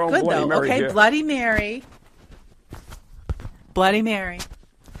 Damn, I our look own good, Bloody though. Mary Okay, here. Bloody Mary. Bloody Mary.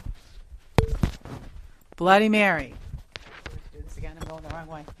 Bloody Mary. Do this again. I'm going the wrong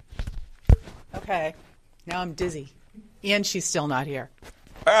way. Okay. Now I'm dizzy. And she's still not here.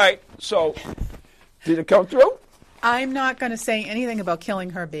 All right, so did it come through? I'm not going to say anything about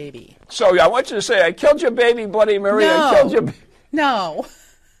killing her baby. So I want you to say, I killed your baby, Bloody Mary. No. I killed your... No.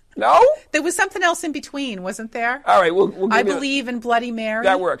 No? There was something else in between, wasn't there? All right, we'll give I you... believe in Bloody Mary.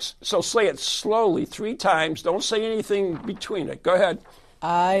 That works. So say it slowly 3 times. Don't say anything between it. Go ahead.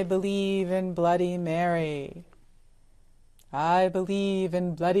 I believe in Bloody Mary. I believe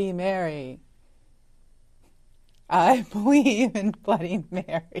in Bloody Mary. I believe in Bloody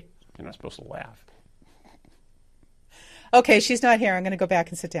Mary. You're not supposed to laugh. Okay, she's not here. I'm going to go back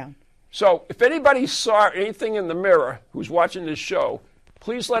and sit down. So if anybody saw anything in the mirror who's watching this show,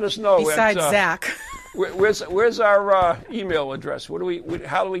 please let us know. Besides Zach. Where's our email address? How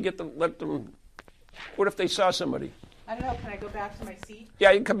do we get them? Let them. What if they saw somebody? I don't know. Can I go back to my seat?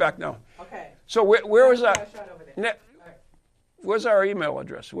 Yeah, you can come back now. Okay. So where is our? Shot over there. Where's our email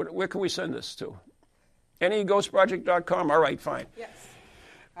address? Where can we send this to? NEGhostproject.com. All right, fine. Yes.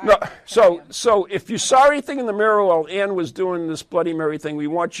 No, so if you saw anything in the mirror while Ann was doing this Bloody Mary thing, we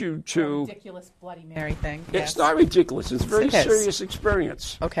want you to. Ridiculous Bloody Mary thing. It's not ridiculous. It's a very It is. serious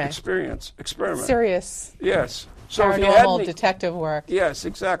experience. Okay. Experiment. Serious Yes. So if you had paranormal any, detective work, yes,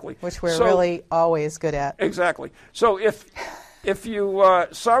 exactly. which we're So- really always good at. Exactly. So if you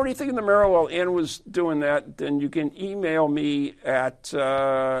saw anything in the mirror while Ann was doing that, then you can email me at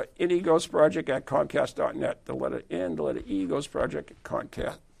NEGhostproject@comcast.net. The letter N, the letter E,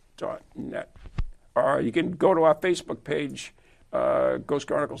 ghostproject@comcast.net. Or you can go to our Facebook page, Ghost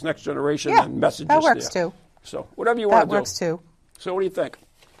Chronicles Next Generation, Yeah, and message that us works there. too. So whatever you want That to do. works too. So what do you think?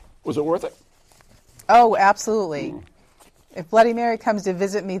 Was it worth it? Oh, absolutely. If Bloody Mary comes to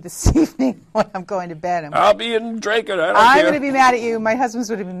visit me this evening when I'm going to bed, I'll be in Draycott. I don't I'm care. going to be mad at you. My husband's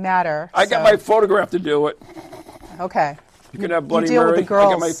going to be madder. I got my photograph to do it. Okay. You can have Bloody deal with Mary. the girls.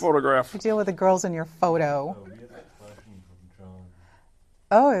 I got my photograph. You deal with the girls in your photo. We have a question from John.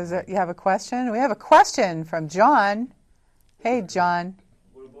 Oh, is it? You have a question? We have a question from John. Hey, John.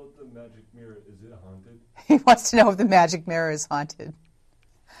 What about the magic mirror? Is it haunted? He wants to know if the magic mirror is haunted.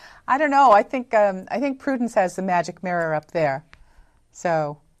 I don't know. I think Prudence has the magic mirror up there.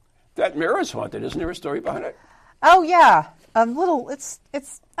 So. That mirror is haunted. Isn't there a story behind it? Oh yeah, a little. It's.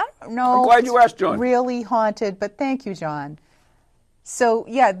 I don't know. I'm glad you asked, John. Really haunted, but thank you, John. So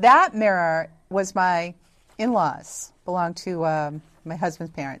yeah, that mirror was my in-laws. Belonged to my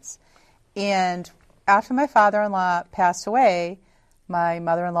husband's parents, and after my father-in-law passed away, my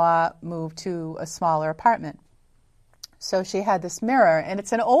mother-in-law moved to a smaller apartment. So she had this mirror, and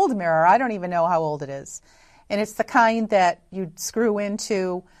it's an old mirror. I don't even know how old it is. And it's the kind that you'd screw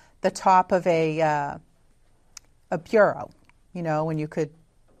into the top of a bureau, when you could,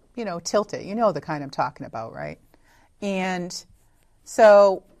 tilt it. You know the kind I'm talking about, right? And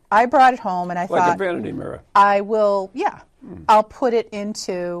so I brought it home, and I thought... Like a vanity mirror. I will, I'll put it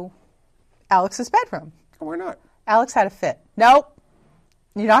into Alex's bedroom. Why not? Alex had a fit. Nope.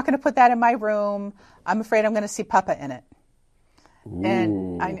 You're not going to put that in my room. I'm afraid I'm going to see Papa in it. Ooh.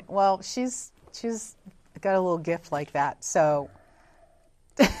 And she's got a little gift like that. So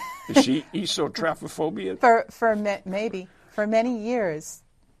Is she esotrophophobia? Maybe for many years,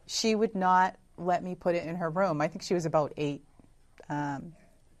 she would not let me put it in her room. I think she was about 8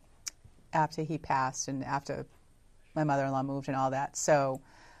 after he passed and after my mother-in-law moved and all that. So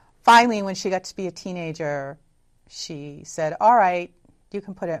finally, when she got to be a teenager, she said, "All right, you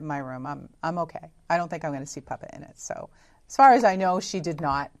can put it in my room. I'm okay. I don't think I'm going to see Papa in it." So as far as I know, she did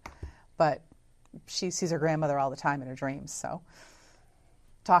not, but she sees her grandmother all the time in her dreams, so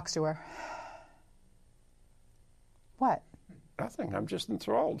talks to her. What? Nothing. I'm just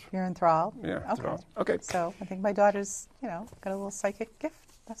enthralled. You're enthralled? Yeah, Okay. enthralled. Okay. So I think my daughter's, got a little psychic gift.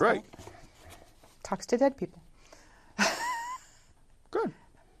 That's Right. all. Talks to dead people. Good.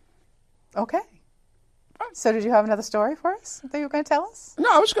 Okay. So did you have another story for us that you were going to tell us?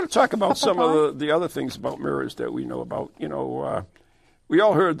 No, I was going to talk about some Papa? of the other things about mirrors that we know about. We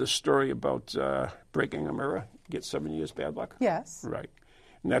all heard the story about breaking a mirror, get 7 years bad luck. Yes. Right.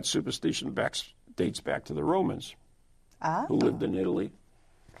 And that superstition dates back to the Romans, Ah. who lived in Italy.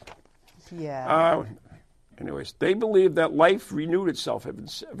 Yeah. Anyways, they believed that life renewed itself every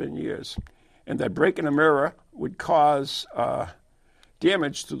 7 years, and that breaking a mirror would cause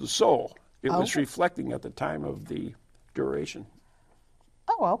damage to the soul. It was reflecting at the time of the duration.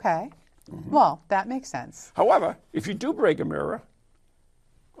 Oh, okay. Well, that makes sense. However, if you do break a mirror,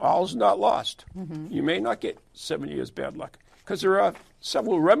 all's not lost. You may not get 7 years bad luck, because there are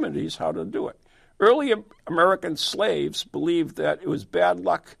several remedies how to do it. Early American slaves believed that it was bad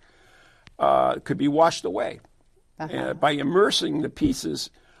luck could be washed away by immersing the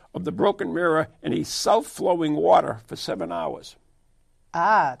pieces of the broken mirror in a self-flowing water for 7 hours.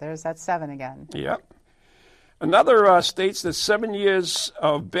 Ah, there's that 7 again. Yep. Another states that 7 years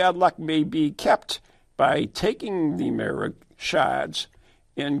of bad luck may be kept by taking the mirror shards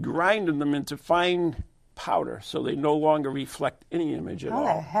and grinding them into fine powder so they no longer reflect any image at How all.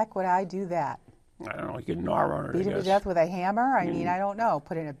 the heck would I do that? I don't know, you can gnaw on it, Beat I it to guess. death with a hammer? I mean, I don't know.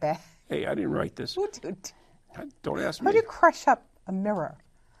 Put it in a bag. Hey, I didn't write this. Don't ask How do me. you crush up a mirror?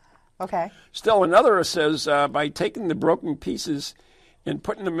 Okay. Still, another says by taking the broken pieces and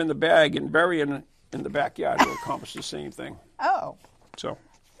putting them in the bag and burying in the backyard will accomplish the same thing. Oh.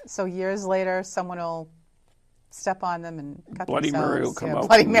 So years later, someone will step on them and cut Bloody themselves. Mary will come out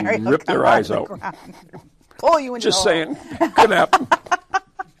Bloody and Mary will rip come their out eyes of the out. ground. Pull you into just the hole. saying, could happen.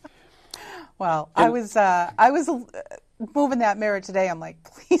 Well, I was moving that mirror today. I'm like,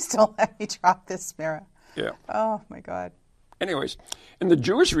 please don't let me drop this mirror. Yeah. Oh my God. Anyways, in the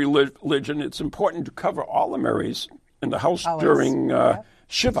Jewish religion, it's important to cover all the mirrors in the house Always. during Yep.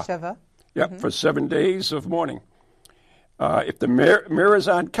 Shiva. Shiva. Yep, for 7 days of mourning. If the mirrors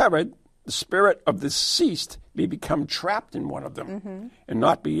aren't covered, the spirit of the deceased may become trapped in one of them and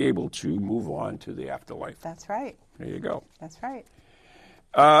not be able to move on to the afterlife. That's right. There you go. That's right.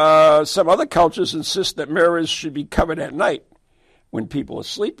 Some other cultures insist that mirrors should be covered at night when people are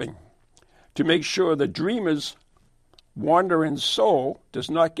sleeping to make sure the dreamer's wandering soul does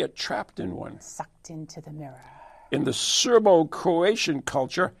not get trapped in one. Sucked into the mirror. In the Serbo-Croatian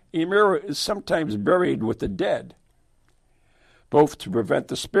culture, a mirror is sometimes buried with the dead, both to prevent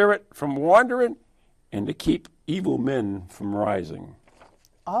the spirit from wandering and to keep evil men from rising.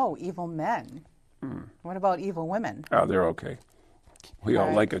 Oh, evil men. What about evil women? Oh, they're okay. We all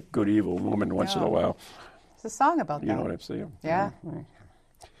Right. like a good evil woman once in a Yeah. while. There's a song about You that. know what I'm saying? Yeah.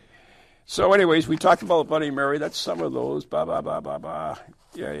 So anyways, we talked about Bloody Mary. That's some of those. Blah, blah, blah, blah, blah.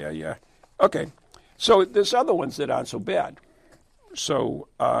 Yeah. Okay. So there's other ones that aren't so bad. So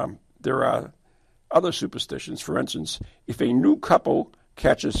there are other superstitions. For instance, if a new couple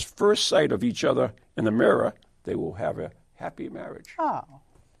catches first sight of each other in the mirror, they will have a happy marriage. Oh,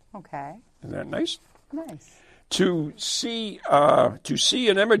 okay. Isn't that nice? Nice. To see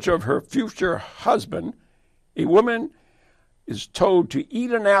an image of her future husband, a woman is told to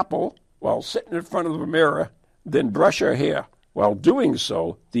eat an apple while sitting in front of the mirror, then brush her hair. While doing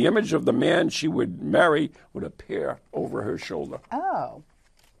so, the image of the man she would marry would appear over her shoulder. Oh,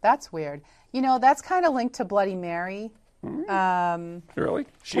 that's weird. You know, that's kind of linked to Bloody Mary. Really?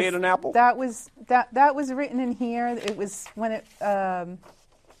 She ate an apple? That was written in here. It was when it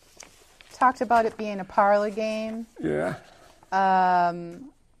talked about it being a parlor game. Yeah.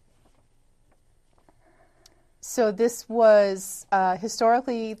 So this was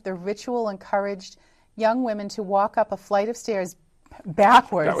historically the ritual encouraged young women to walk up a flight of stairs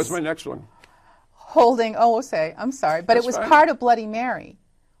backwards. That was my next one. Holding, I'm sorry, but That's it was fine. part of Bloody Mary.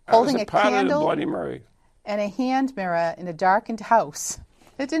 Holding That was a part of the candle Bloody Mary. and a hand mirror in a darkened house.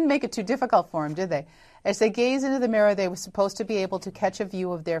 It didn't make it too difficult for them, did they? As they gazed into the mirror, they were supposed to be able to catch a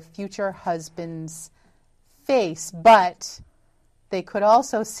view of their future husband's face, but they could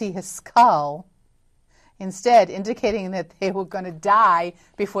also see his skull, instead indicating that they were going to die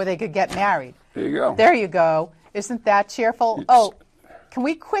before they could get married. There you go. There you go. Isn't that cheerful? Can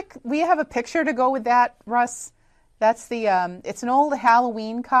we have a picture to go with that, Russ? That's it's an old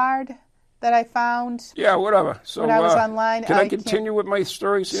Halloween card that I found. Yeah, whatever. So when I was online. Can I continue with my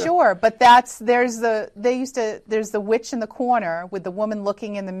stories here? Sure, but there's the witch in the corner with the woman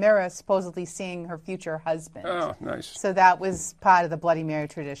looking in the mirror, supposedly seeing her future husband. Oh, nice. So that was part of the Bloody Mary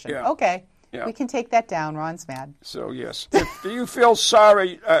tradition. Yeah. Okay. Yeah. We can take that down. Ron's mad. So yes, if you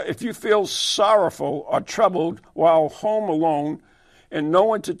feel sorrowful or troubled while home alone, and no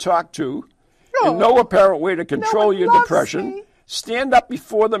one to talk to, and no apparent way to control one your loves depression, me. stand up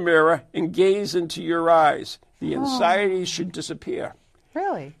before the mirror and gaze into your eyes. The anxiety should disappear.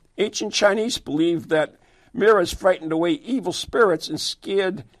 Really? Ancient Chinese believed that mirrors frightened away evil spirits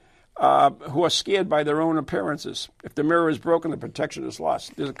and who are scared by their own appearances. If the mirror is broken, the protection is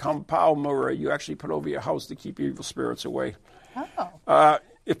lost. There's a compound mirror you actually put over your house to keep evil spirits away. Oh.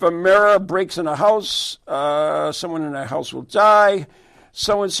 If a mirror breaks in a house, someone in that house will die.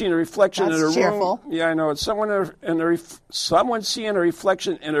 Someone seeing a reflection in a room. cheerful. Yeah, I know. It's someone seeing a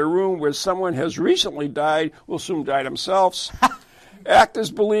reflection in a room where someone has recently died will soon die themselves. Actors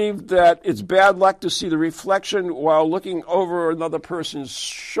believe that it's bad luck to see the reflection while looking over another person's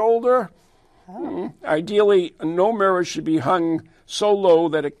shoulder. Ideally, no mirror should be hung so low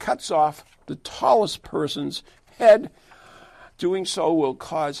that it cuts off the tallest person's head. Doing so will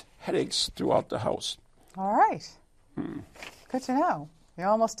cause headaches throughout the house. All right. Good to know. You're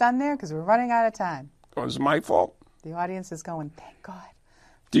almost done there because we're running out of time. Oh, it's my fault. The audience is going, thank God.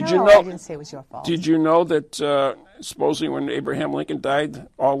 Did No, you know? I didn't say it was your fault. Did you know that supposedly when Abraham Lincoln died,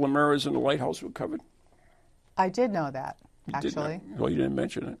 all the mirrors in the lighthouse were covered? I did know that, Did actually. not. Well, you didn't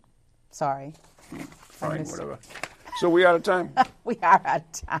mention it. Sorry. Fine, missed it. whatever. So we out of time. We are out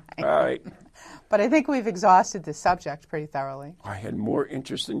of time. All right. But I think we've exhausted the subject pretty thoroughly. I had more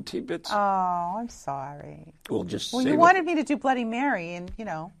interesting tidbits. Oh, I'm sorry. We'll just Well, save you it. wanted me to do Bloody Mary, and,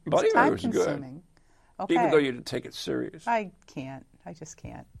 Bloody it's Mary time was good. consuming. Okay. Even though you didn't take it serious. I can't. I just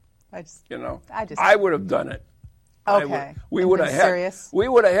can't. I I would have done it. Okay. We And would been have had. serious? We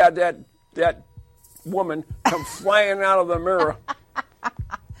would have had that woman come flying out of the mirror,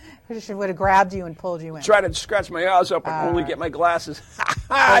 She would have grabbed you and pulled you in. try to scratch my eyes up, and only get my glasses.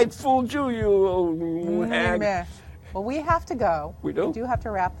 I fooled you, you old hag. Meh. Well, we have to go. We do? We do have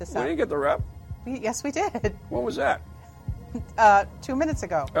to wrap this We up. didn't get the rep. Yes, we did. What was that? 2 minutes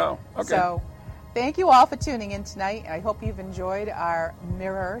ago. Oh, okay. So, thank you all for tuning in tonight. I hope you've enjoyed our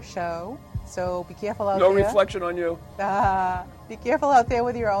mirror show. So be careful out No there. reflection on you. Be careful out there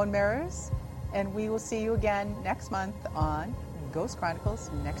with your own mirrors. And we will see you again next month on Ghost Chronicles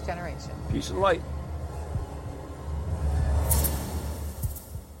Next Generation. Peace and light.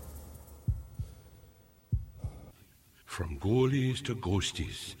 From ghoulies to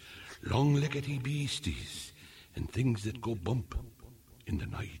ghosties, long-leggedy beasties, and things that go bump in the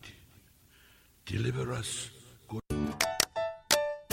night. Deliver us